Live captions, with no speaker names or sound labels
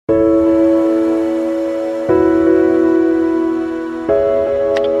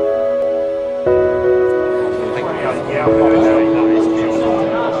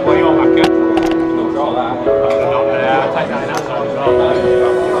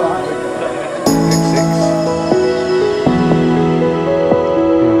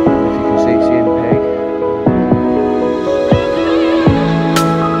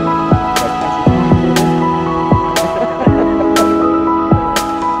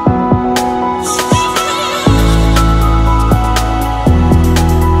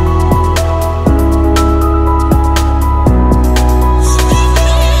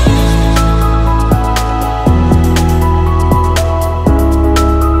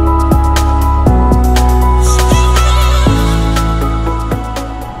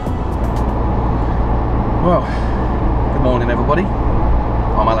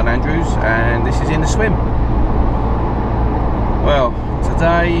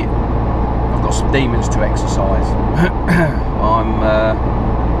I've got some demons to exercise. I'm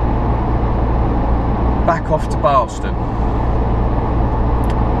back off to Barston.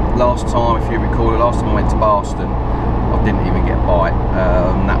 Last time, if you recall, the last time I went to Barston, I didn't even get a bite.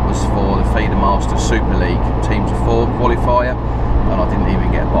 That was for the Feeders Masters Super League teams of 4 qualifier, and I didn't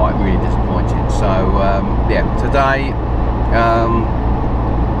even get a bite. Really disappointed. So yeah, today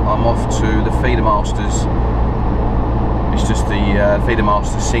I'm off to the Feeders Masters. It's just the Feeders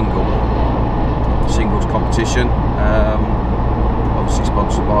Masters singles competition. Obviously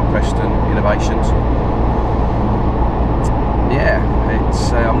sponsored by Preston Innovations. Yeah,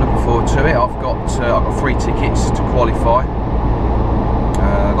 it's I'm looking forward to it. I've got 3 tickets to qualify.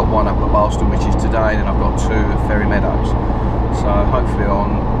 I've got one up at Barston, which is today, and then I've got 2 at Ferry Meadows. So hopefully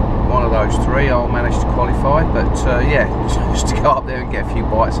on one of those 3 I'll manage to qualify. But yeah, just to go up there and get a few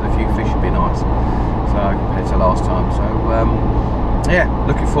bites and a few fish would be nice. So compared to last time. So yeah,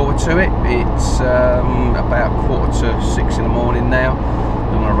 looking forward to it. It's about 5:45 in the morning now.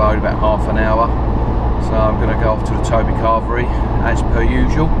 I'm on the road about half an hour. So I'm going to go off to the Toby Carvery as per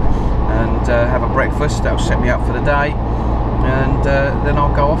usual and have a breakfast. That'll set me up for the day, and then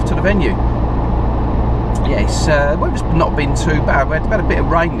I'll go off to the venue. Yes, well, it's not been too bad. We've had a bit of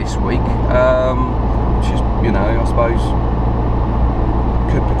rain this week, which is, you know, I suppose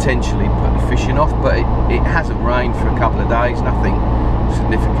could potentially put the fishing off, but it hasn't rained for a couple of days, nothing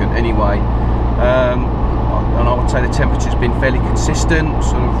significant anyway. And I would say the temperature's been fairly consistent,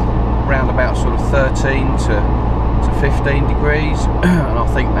 sort of round about sort of 13 to 15 degrees, and I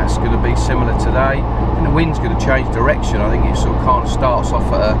think that's going to be similar today. And the wind's going to change direction. I think it sort of kind of starts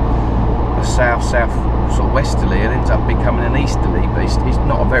off at a south sort of westerly and ends up becoming an easterly, but it's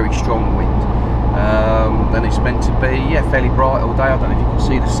not a very strong wind. And it's meant to be, yeah, fairly bright all day. I don't know if you can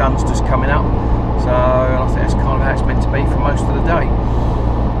see the sun's just coming up, so I think that's kind of how it's meant to be for most of the day.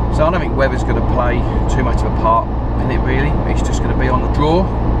 So I don't think weather's going to play too much of a part in it really. It's just going to be on the draw.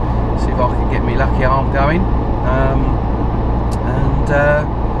 See if I can get me lucky arm going, and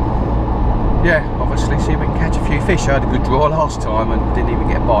yeah, obviously see if we can catch a few fish. I had a good draw last time and didn't even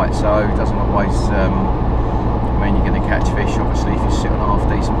get a bite, so it doesn't always mean you're going to catch fish, obviously, if you sit on a half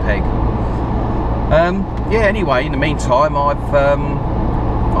decent peg. Yeah, anyway, in the meantime I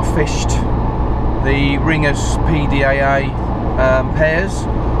fished the Ringers PDAA pairs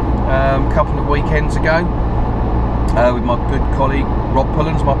a couple of weekends ago with my good colleague Rob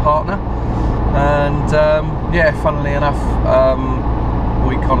Pullens, my partner, and yeah, funnily enough,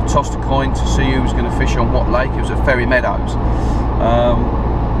 we kind of tossed a coin to see who was going to fish on what lake. It was at Ferry Meadows,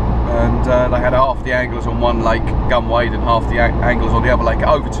 and they had half the anglers on one lake, Gunwade, and half the anglers on the other lake at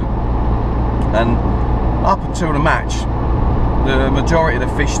Overton. And up until the match, the majority of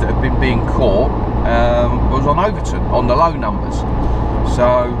the fish that had been being caught was on Overton, on the low numbers.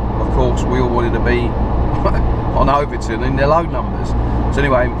 So of course we all wanted to be on Overton in their low numbers. So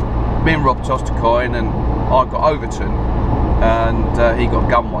anyway, me and Rob tossed a coin, and I got Overton, and he got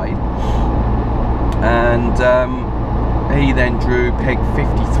Gunwade, and he then drew peg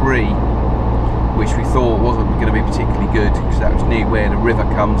 53, which we thought wasn't going to be particularly good because that was near where the river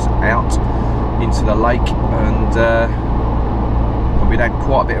comes out into the lake, and we'd had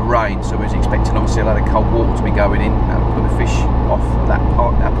quite a bit of rain, so we was expecting obviously a lot of cold water to be going in and put the fish off that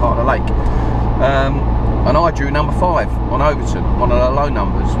part of the lake. And I drew number 5 on Overton, one of the low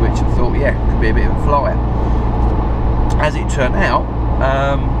numbers, which I thought, yeah, could be a bit of a flyer. As it turned out,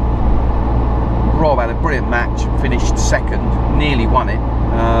 Rob had a brilliant match, finished second, nearly won it.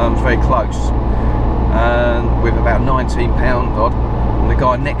 It was very close, and with about 19 pound odd, and the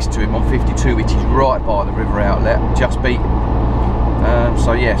guy next to him on 52, which is right by the river outlet, just beat him.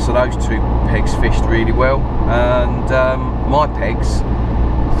 So yeah, so those 2 pegs fished really well, and my pegs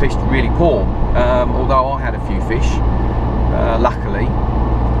fished really poor, although I had a few fish. Luckily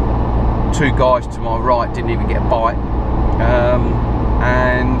 2 guys to my right didn't even get a bite,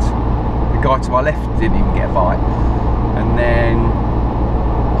 and the guy to my left didn't even get a bite, and then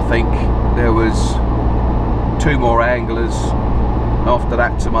I think there was 2 more anglers after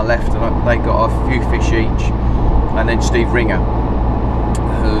that to my left, and they got a few fish each, and then Steve Ringer,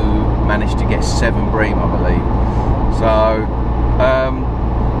 who managed to get 7 bream, I believe. So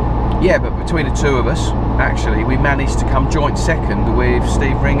yeah, but between the 2 of us, actually, we managed to come joint second with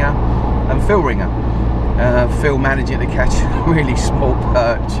Steve Ringer and Phil Ringer. Phil managing to catch a really small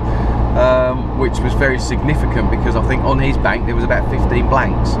perch, which was very significant because I think on his bank there was about 15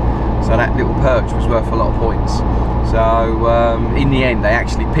 blanks, so that little perch was worth a lot of points. So in the end they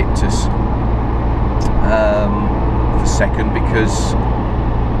actually pipped us for second, because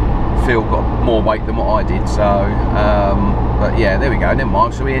Phil got more weight than what I did, so but yeah, there we go, never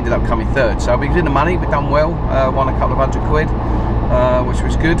mind. So we ended up coming third, so we was in the money, we done well, won a couple of £100, which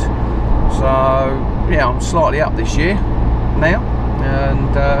was good. So yeah, I'm slightly up this year now,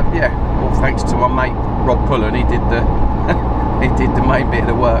 and yeah, all thanks to my mate Rob Pullen. He did the he did the main bit of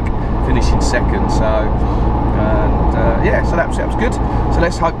the work, finishing second. So and yeah, so that was good. So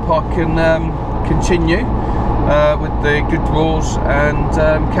let's hope I can continue with the good draws and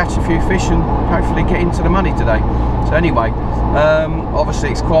catch a few fish and hopefully get into the money today. So anyway,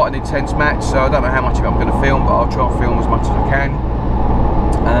 obviously it's quite an intense match, so I don't know how much of it I'm going to film, but I'll try and film as much as I can.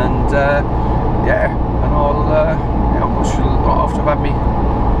 And yeah, and I'll after I've had me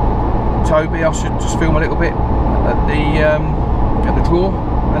Toby, I should just film a little bit at the draw,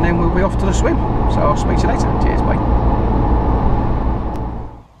 and then we'll be off to the swim. So I'll speak to you later. Cheers, bye.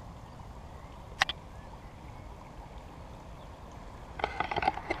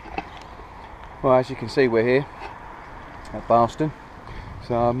 Well, as you can see, we're here at Barston,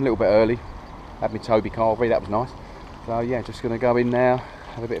 so I'm a little bit early. Had me Toby Carvery, that was nice. So yeah, just going to go in now,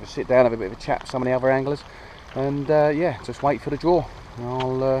 have a bit of a sit down, have a bit of a chat with some of the other anglers, and yeah, just wait for the draw. And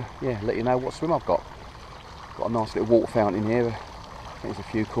I'll yeah, let you know what swim I've got. Got a nice little water fountain in here. I think there's a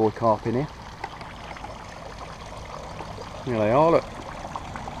few koi carp in here. Here they are, look.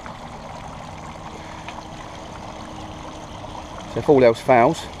 So if all else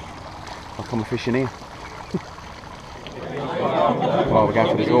fails, I'll come fishing here. Well, we're going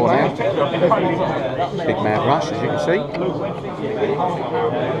for the draw now. Big mad rush, as you can see.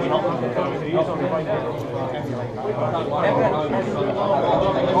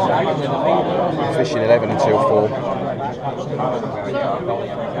 Fishing 11 until 4.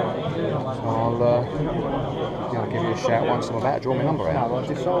 So I'll give you a shout once I'm about to draw my number out.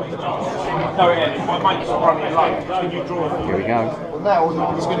 Here we go.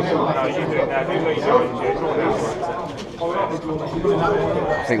 I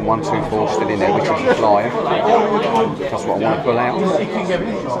think 1, 2, 4 still in there, which is a flyer. That's what I want to pull out.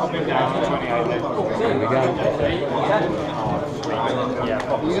 There we go.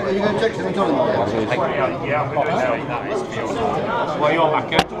 Are you going to check something on that? Well, you're back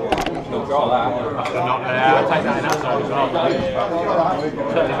good. I'll take that in outside as well.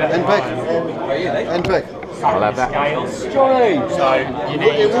 End peg. I'll have that. Scales. Johnny! So you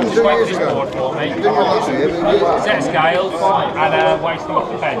need to scrape this board for me. Set of scales and wasting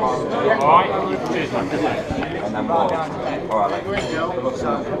off the fence. Alright? Cheers, mate.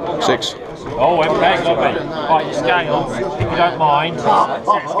 6. Oh, MPEG, lovely. Right, your scales, if you don't mind, set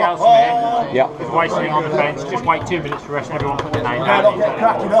of scales for me. Yeah. If you're wasting it on the fence, just wait 2 minutes for the rest of everyone to put their name down.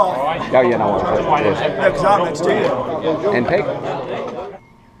 Cracking off. Alright? Oh yeah, no worries. Because I'm next to you. End peg.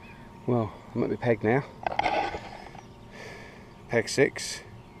 Well, I'm at the peg now. Peg 6.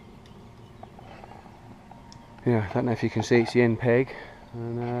 Yeah, I don't know if you can see, it's the end peg,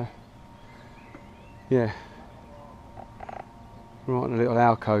 and yeah, right in a little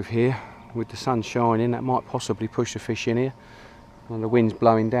alcove here with the sun shining. That might possibly push the fish in here. And the wind's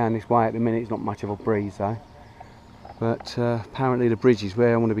blowing down this way at the minute. It's not much of a breeze though, but apparently the bridge is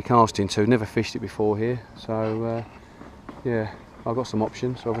where I want to be casting to. Never fished it before here, so yeah, I've got some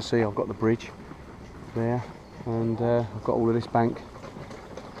options. Obviously I've got the bridge there, and I've got all of this bank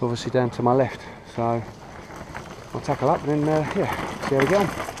obviously down to my left, so I'll tackle up and then yeah, see how we go on.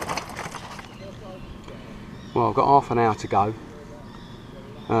 Well, I've got half an hour to go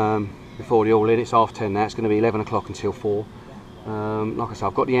before the all in. It's 10:30 now. It's going to be 11 o'clock until 4. Like I said,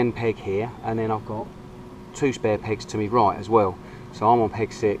 I've got the end peg here, and then I've got 2 spare pegs to me right as well, so I'm on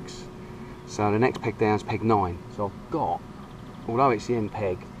peg 6, so the next peg down is peg 9. So I've got, although it's the end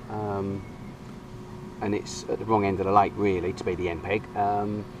peg, and it's at the wrong end of the lake really to be the end peg,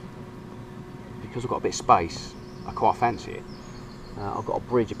 because I've got a bit of space, I quite fancy it. I've got a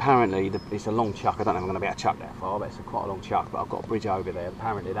bridge. Apparently it's a long chuck. I don't know if I'm going to be able to chuck that far, but it's quite a long chuck, but I've got a bridge over there.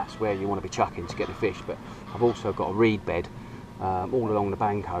 Apparently that's where you want to be chucking to get the fish, but I've also got a reed bed all along the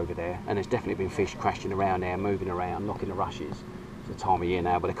bank over there, and there's definitely been fish crashing around there, moving around, knocking the rushes. It's the time of year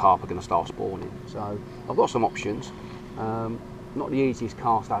now where the carp are going to start spawning, so I've got some options. Not the easiest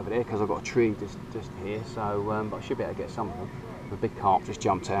cast over there because I've got a tree just here, so but I should be able to get some of them. The big carp just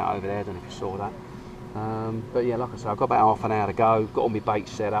jumped out over there, I don't know if you saw that. But yeah, like I said, I've got about half an hour to go, got all my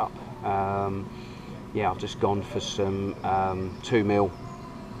baits set up. Yeah, I've just gone for some 2mm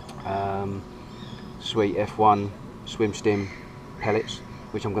sweet F1 swim stim pellets,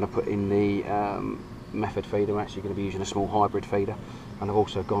 which I'm going to put in the method feeder. I'm actually going to be using a small hybrid feeder, and I've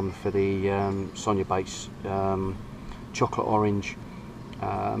also gone for the Sonia Baits chocolate orange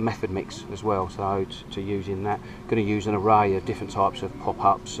method mix as well, so to use in that. Going to use an array of different types of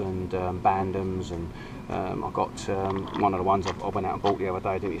pop-ups and bandems, and I've got one of the ones I went out and bought the other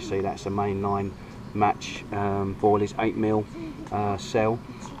day, didn't you see? That's a mainline match boilies, 8mm cell.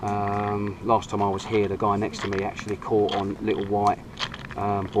 Last time I was here, the guy next to me actually caught on little white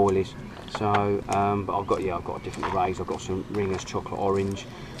boilies. So, but I've got different arrays. I've got some Ringers chocolate orange,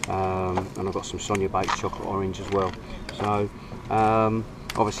 and I've got some Sonia Baked chocolate orange as well. So,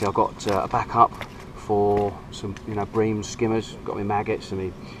 obviously I've got a backup for some, bream skimmers. I've got my maggots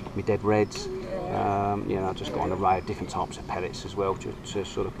and my dead reds. I've just got an array of different types of pellets as well to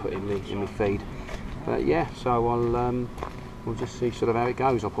sort of put in my feed. But yeah, so we'll just see sort of how it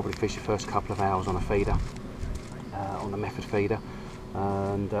goes. I'll probably fish the first couple of hours on a feeder, on the method feeder,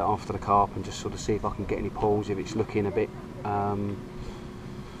 and after the carp, and just sort of see if I can get any pulls. If it's looking a bit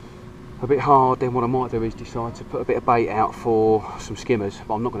hard, then what I might do is decide to put a bit of bait out for some skimmers,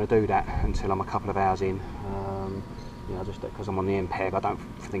 but I'm not going to do that until I'm a couple of hours in. Just because I'm on the MPEG, I don't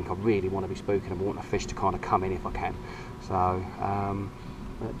think I really want to be spooking. I want the fish to kind of come in if I can. So,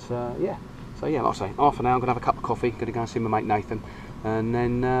 yeah. So yeah, like I say, half an hour, I'm going to have a cup of coffee, going to go and see my mate Nathan, and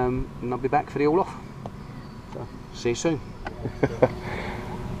then I'll be back for the all off. So, see you soon.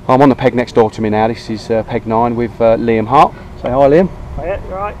 I'm on the peg next door to me now. This is peg 9 with Liam Hart. Say hi, Liam. Yeah,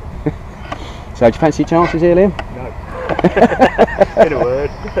 you're right. So do you fancy your chances here, Liam? No. In a word,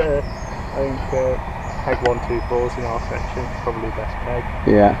 I think peg 124 is in our section, probably the best peg.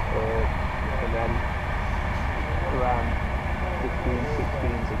 Yeah. And then around 15,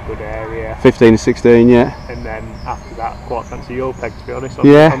 16 is a good area. 15 to 16, yeah. And then after that, quite fancy your peg, to be honest, on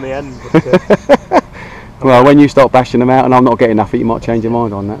the end. But, well, when you start bashing them out and I'm not getting enough, you might change your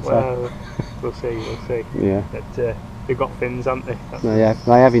mind on that. Well, we'll see. Yeah. But they've got fins, haven't they?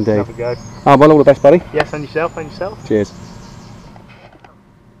 They have indeed. Have a go. Oh, well, all the best, buddy. Yes, and yourself. Cheers.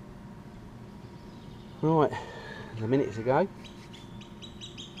 Right, a minute to go,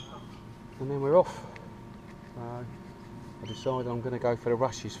 and then we're off. So I decided I'm going to go for the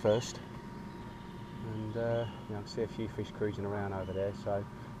rushes first, and I can see a few fish cruising around over there, so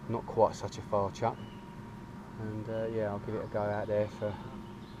not quite such a far chuck. And yeah, I'll give it a go out there for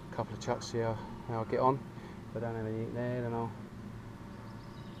a couple of chucks, see how I get on. If I don't have anything there, then I'll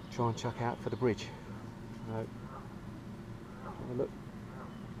try and chuck out for the bridge. So, have a look.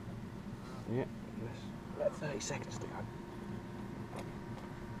 Yeah. About 30 seconds to go.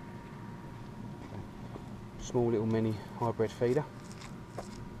 Small little mini hybrid feeder.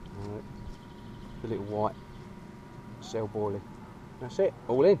 The little white cell boilie. That's it,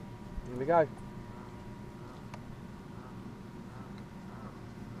 all in. Here we go.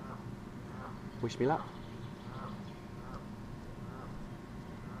 Wish me luck.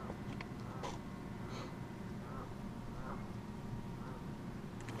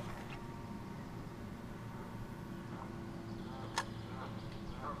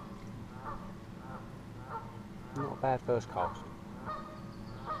 Not a bad first cast.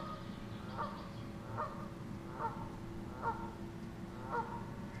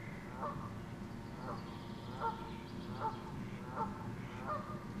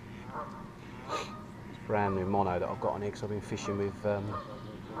 It's brand new mono that I've got on here because I've been fishing with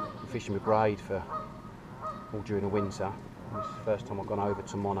braid for all during the winter. This is the first time I've gone over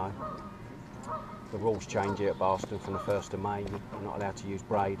to mono. The rules change here at Barston from the 1st of May. You're not allowed to use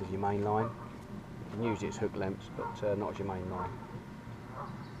braid as your main line. You can use it as hook lengths, but not as your main line.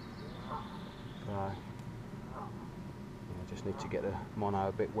 So, yeah, just need to get the mono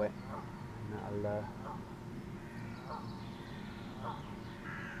a bit wet, and that'll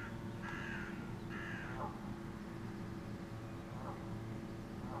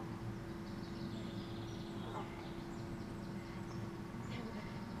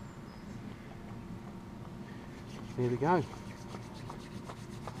here we go.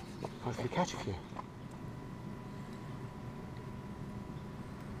 Hopefully catch a few.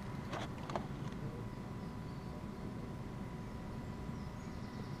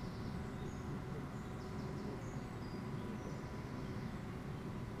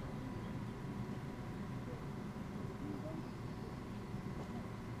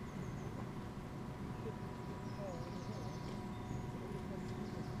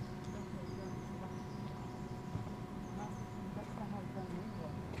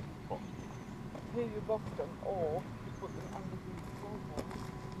 Here you box them, or you put them under the floorboard.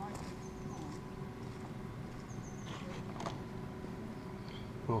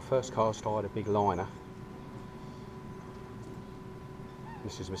 Well, first cast I had a big liner.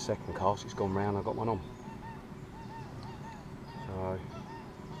 This is my second cast, it's gone round, I got one on. So,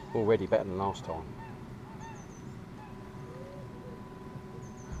 already better than last time.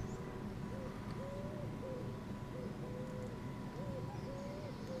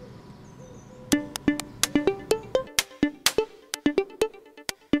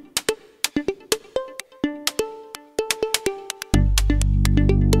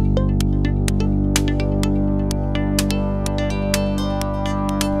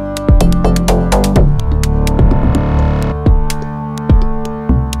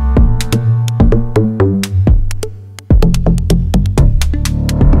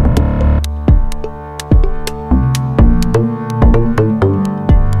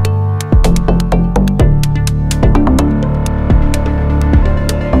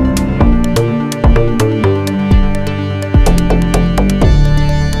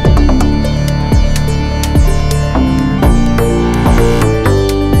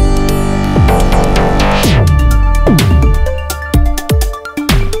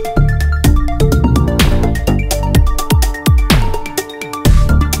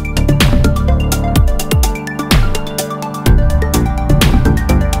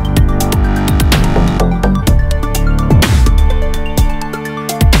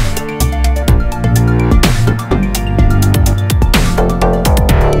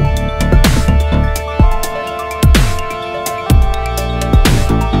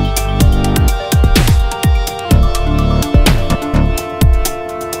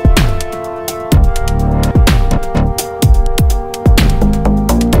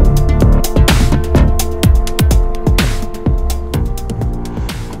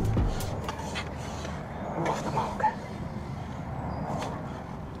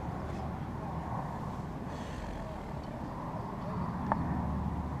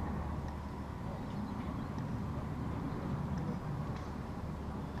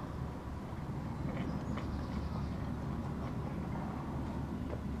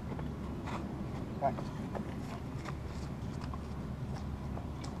 Thanks.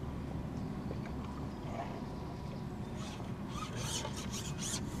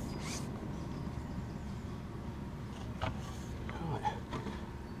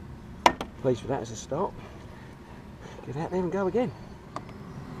 Pleased with that as a start. Get out there and go again.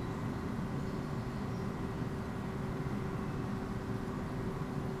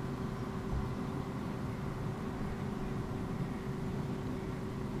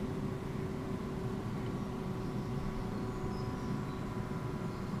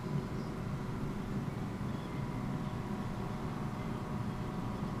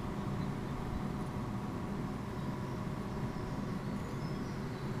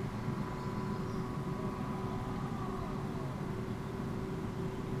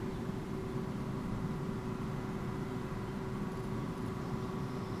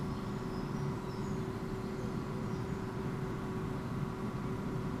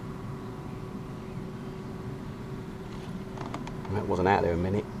 That wasn't out there a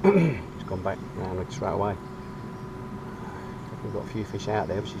minute. It's gone back round straight away. We've got a few fish out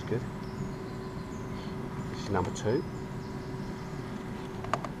there, which is good. This is number 2.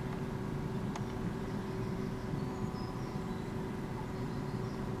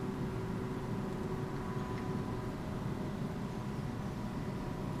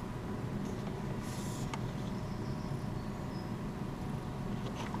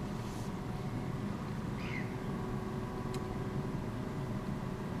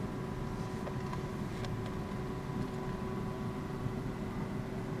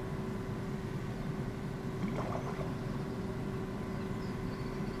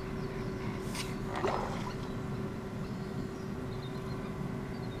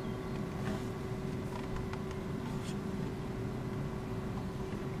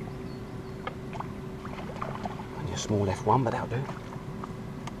 Small F1, but that'll do.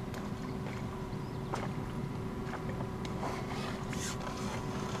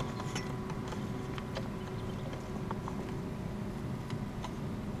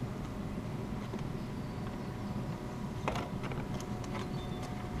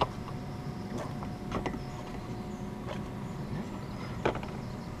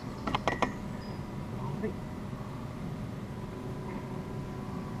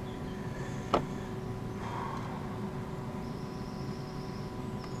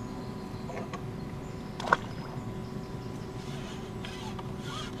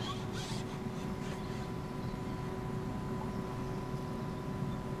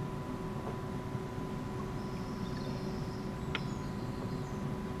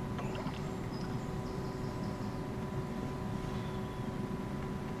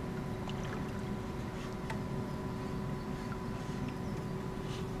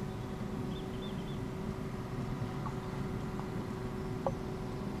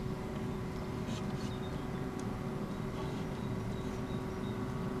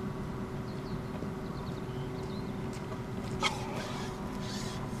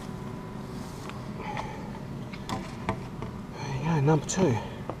 Number 2.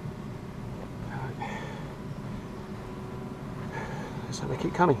 Let's hope they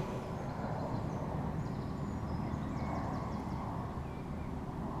keep coming.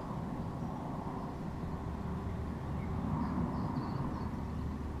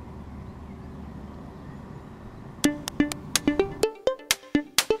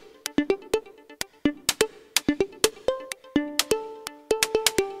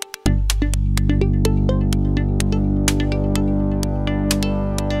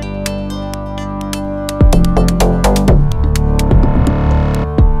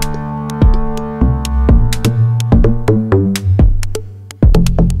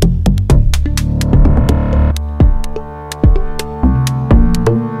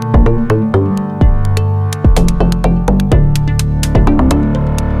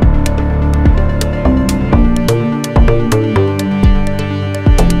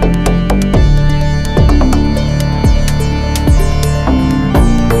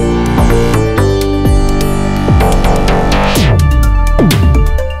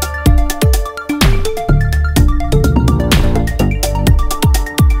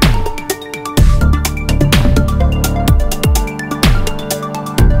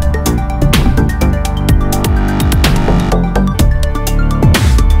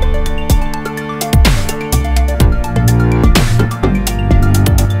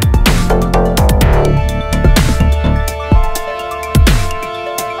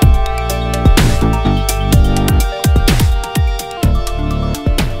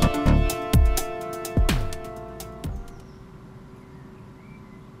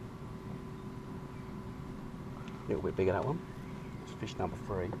 A little bit bigger, that one. It's fish number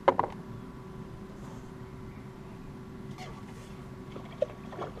 3.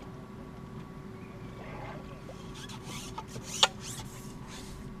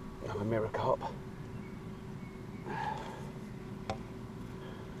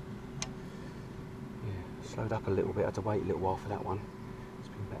 slowed up a little bit. I had to wait a little while for that one. It's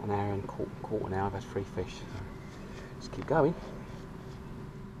been about an hour and quarter now. I've had 3 fish. So let's keep going.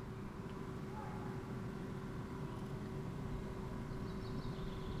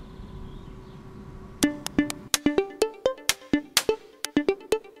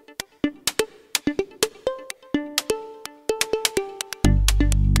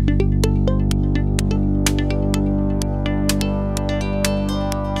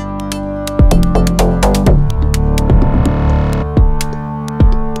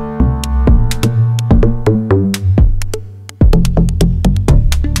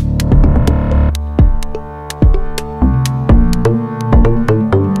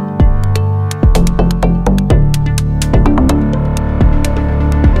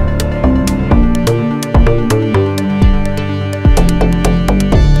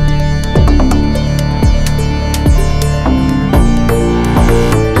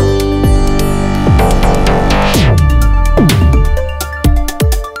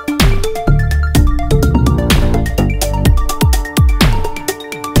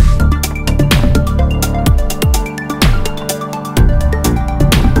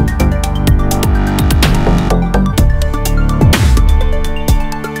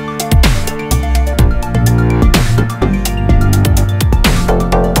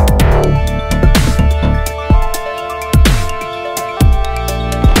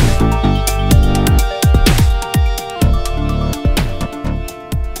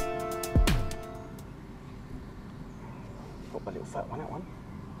 Got my little fat one, that one.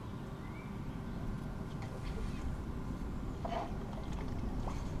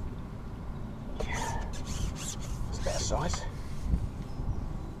 It's a better size.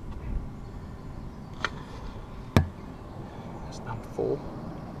 That's number 4.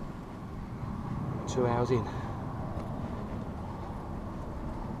 2 hours in.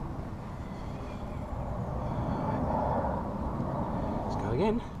 Let's go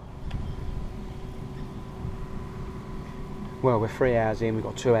again. Well, we're 3 hours in, we've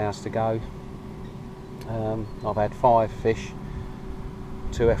got 2 hours to go. I've had 5 fish,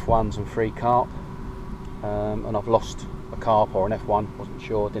 2 F1s and 3 carp, and I've lost a carp or an F1, wasn't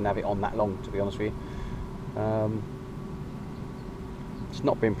sure, didn't have it on that long to be honest with you. It's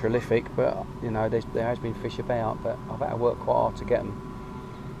not been prolific, but you know there has been fish about, but I've had to work quite hard to get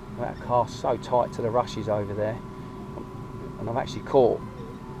them. I've had to cast so tight to the rushes over there, and I've actually caught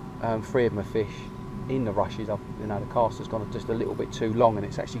 3 of my fish in the rushes. You know, the cast has gone just a little bit too long and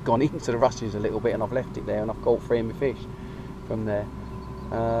it's actually gone into the rushes a little bit, and I've left it there and I've caught 3 of my fish from there.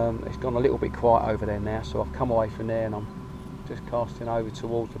 It's gone a little bit quiet over there now, so I've come away from there and I'm just casting over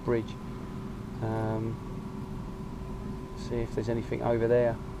towards the bridge. See if there's anything over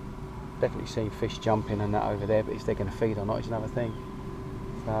there. Definitely seen fish jumping and that over there, but if they're going to feed or not is another thing.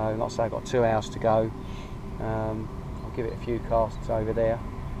 So like I say, I've got 2 hours to go. I'll give it a few casts over there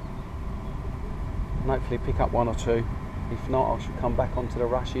and hopefully pick up 1 or 2. If not, I should come back onto the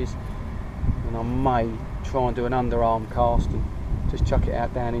rushes and I may try and do an underarm cast and just chuck it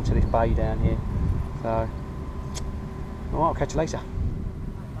out down into this bay down here. So alright, I'll catch you later.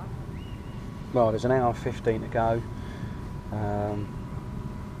 Well, there's an hour and 15 to go.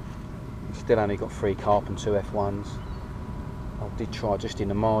 Still only got 3 carp and 2 F1s. I did try just in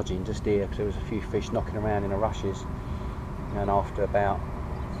the margin, just here, because there was a few fish knocking around in the rushes, and after about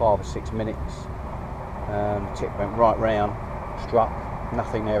 5 or 6 minutes, the tip went right round, struck,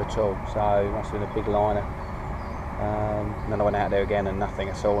 nothing there at all, so it must have been a big liner. And then I went out there again and nothing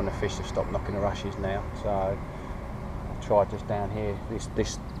at all, and the fish have stopped knocking the rushes now. So I tried just down here,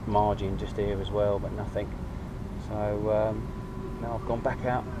 this margin just here as well, but nothing. So now I've gone back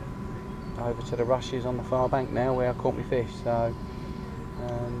out over to the rushes on the far bank now where I caught my fish. So,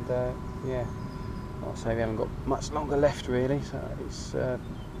 and yeah, like I say, we haven't got much longer left really, so it's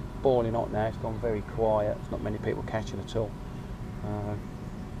boiling hot now. It's gone very quiet, there's not many people catching at all.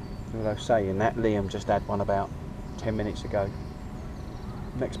 Although saying that, Liam just had one about 10 minutes ago,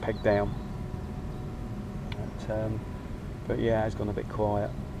 next peg down. But yeah, it's gone a bit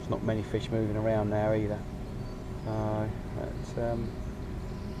quiet. There's not many fish moving around now either.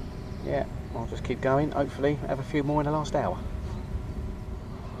 Yeah, I'll just keep going, hopefully have a few more in the last hour.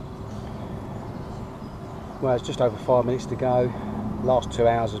 Well, it's just over 5 minutes to go. Last 2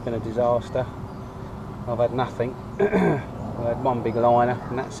 hours has been a disaster. I've had nothing. I had 1 big liner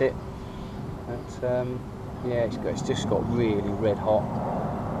and that's it. But yeah, it's just got really red hot,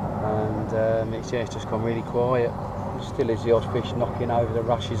 and it's just gone really quiet. There still is the odd fish knocking over the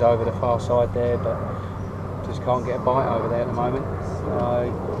rushes over the far side there, but just can't get a bite over there at the moment. I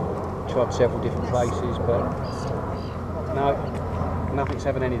tried several different places, but no, nothing's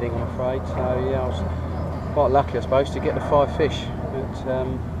having anything, I'm afraid. So yeah, I'll quite lucky, I suppose, to get the 5 fish. But,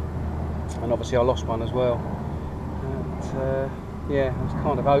 and obviously I lost one as well. But, yeah, I was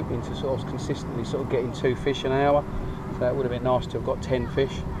kind of hoping to sort of consistently sort of getting 2 fish an hour. So it would have been nice to have got 10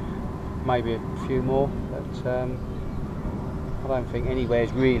 fish, maybe a few more. But I don't think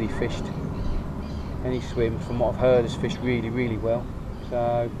anywhere's really fished any swim. From what I've heard, has fished really well.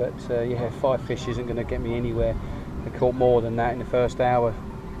 So, but yeah, 5 fish isn't going to get me anywhere. I caught more than that in the first hour,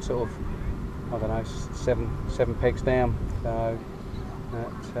 sort of, I don't know, seven pegs down. So,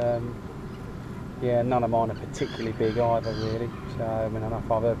 but, yeah, none of mine are particularly big either, really. So, I mean, I know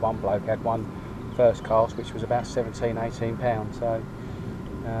I've heard one bloke had one first cast which was about 17-18 pounds. So,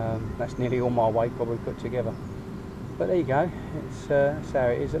 that's nearly all my weight probably put together. But there you go. It's how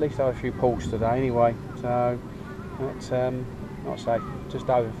it is. At least I had a few pulls today, anyway. So, that's like I say, just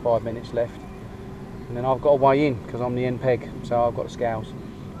over 5 minutes left, and then I've got to weigh in because I'm the end peg, so I've got the scales.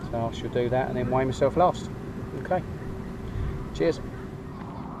 So I shall do that and then weigh myself last. Okay. Cheers.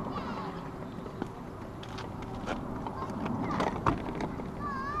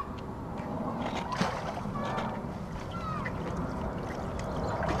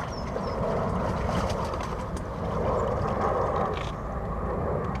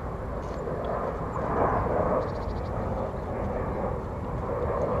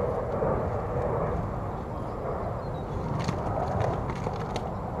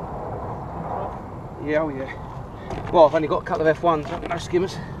 Yeah, oh yeah. Well, I've only got a couple of F1s, no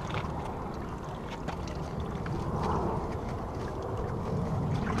skimmers.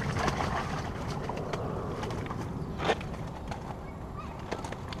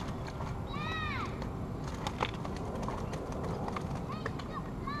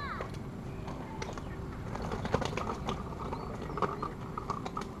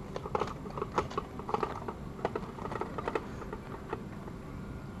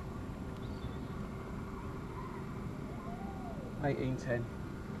 $18.10.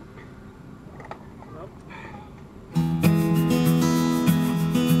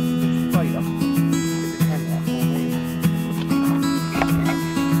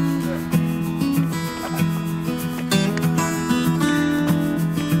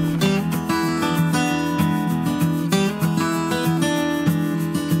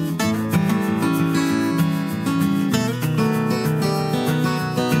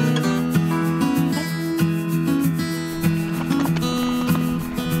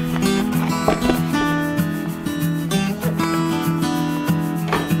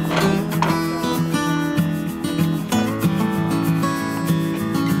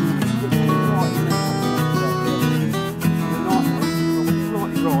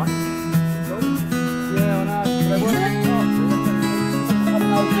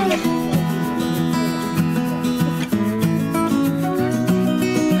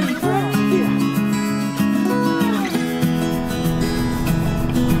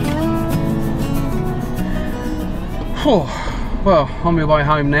 Oh, well, on my way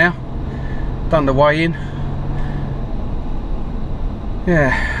home now. Done the weigh-in.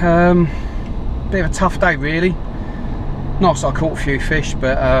 Yeah, bit of a tough day really. Nice, I caught a few fish,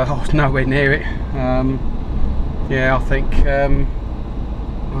 but I was nowhere near it. Yeah, I think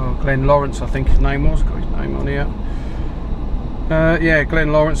Glenn Lawrence, I think his name was. Got his name on here. Yeah,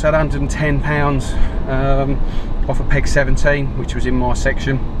 Glenn Lawrence had 110 pounds off a peg 17, which was in my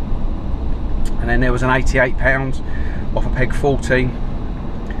section, and then there was an 88 pounds off a peg 14.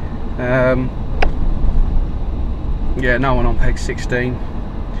 Yeah, no one on peg 16.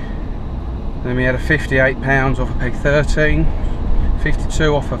 Then we had a 58 pounds off a peg 13,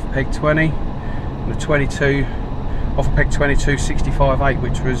 52 off of peg 20, and a 22 off a peg 22, 65.8,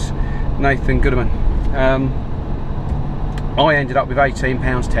 which was Nathan Goodman. I ended up with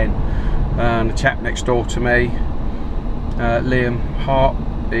 £18.10, and the chap next door to me, Liam Hart,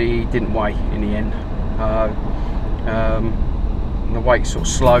 he didn't weigh in the end. The weight sort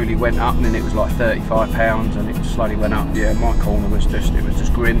of slowly went up, and then it was like £35, and it slowly went up. Yeah, my corner was just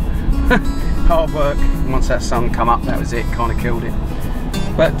grim. Hard work. Once that sun come up, that was it. Kind of killed it.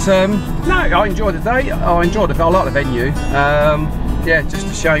 But no, I enjoyed the day. I enjoyed it. I like the venue. Yeah, just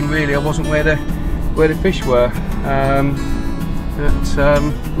a shame really I wasn't where the fish were. But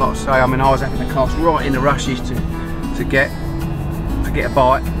like I say, I mean, I was having to cast right in the rushes to get a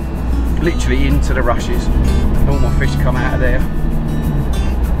bite, literally into the rushes. All my fish come out of there.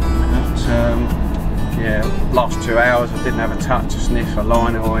 But yeah, last 2 hours I didn't have a touch, a sniff, a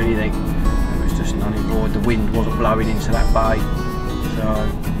liner or anything. It was just none void. The wind wasn't blowing into that bay. So,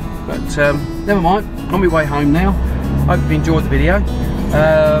 but never mind. On my way home now. Hope you enjoyed the video.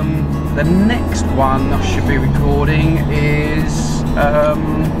 The next one I should be recording is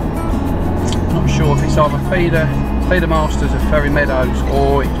Not sure if it's either Feeder Masters of Ferry Meadows,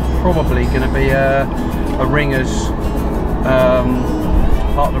 or it's probably going to be a Ringers,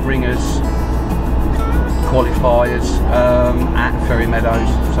 part of the Ringers qualifiers at Ferry Meadows.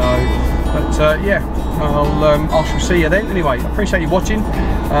 So, but yeah, I shall see you then. Anyway, I appreciate you watching.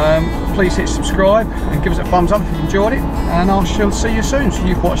 Please hit subscribe and give us a thumbs up if you've enjoyed it, and I shall see you soon. So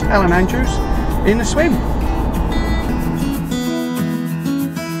you've watched Alan Andrews in the swim.